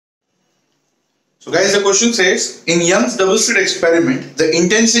So guys, the question says, in Young's double slit experiment, the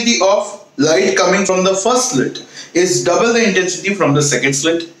intensity of light coming from the first slit is double the intensity from the second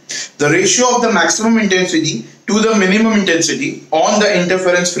slit. The ratio of the maximum intensity to the minimum intensity on the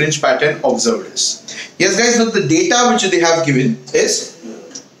interference fringe pattern observed is. Yes guys, look, the data which they have given is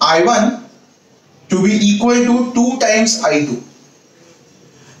I1 to be equal to 2 times I2,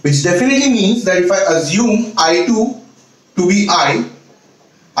 which definitely means that if I assume I2 to be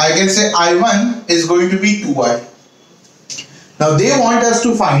I can say I1 is going to be 2I. Now they want us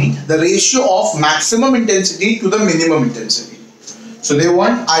to find the ratio of maximum intensity to the minimum intensity. So they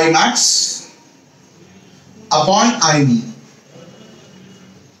want I max upon I min.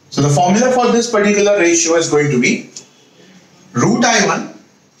 So the formula for this particular ratio is going to be root I1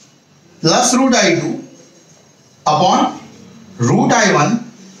 plus root I2 upon root I1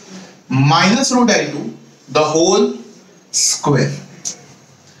 minus root I2 the whole square.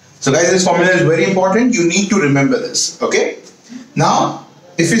 So guys, this formula is very important. You need to remember this. Okay. Now,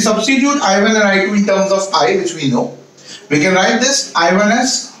 if we substitute I1 and I2 in terms of I, which we know, we can write this I1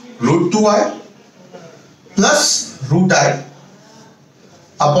 as root 2I plus root I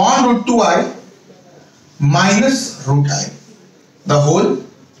upon root 2I minus root I, the whole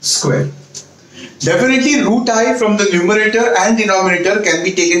square. Definitely root I from the numerator and denominator can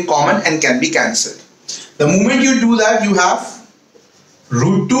be taken common and can be cancelled. The moment you do that, you have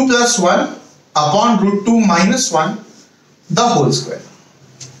root 2 plus 1 upon root 2 minus 1 the whole square.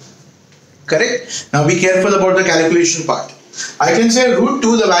 Correct? Now be careful about the calculation part. I can say root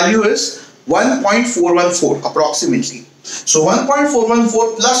 2, the value is 1.414 approximately. So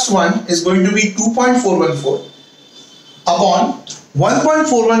 1.414 plus 1 is going to be 2.414 upon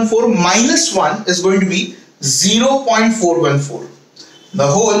 1.414 minus 1 is going to be 0.414 the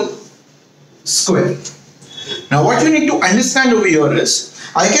whole square. Now what you need to understand over here is,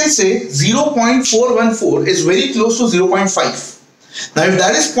 I can say 0.414 is very close to 0.5. Now if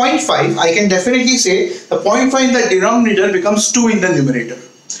that is 0.5, I can definitely say the 0.5 in the denominator becomes 2 in the numerator.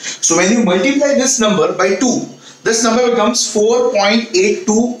 So when you multiply this number by 2, this number becomes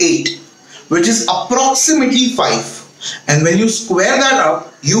 4.828, which is approximately 5. And when you square that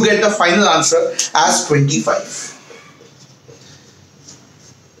up, you get the final answer as 25.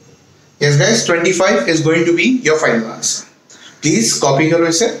 Yes guys, 25 is going to be your final answer. Please copy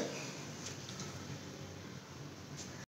here, sir.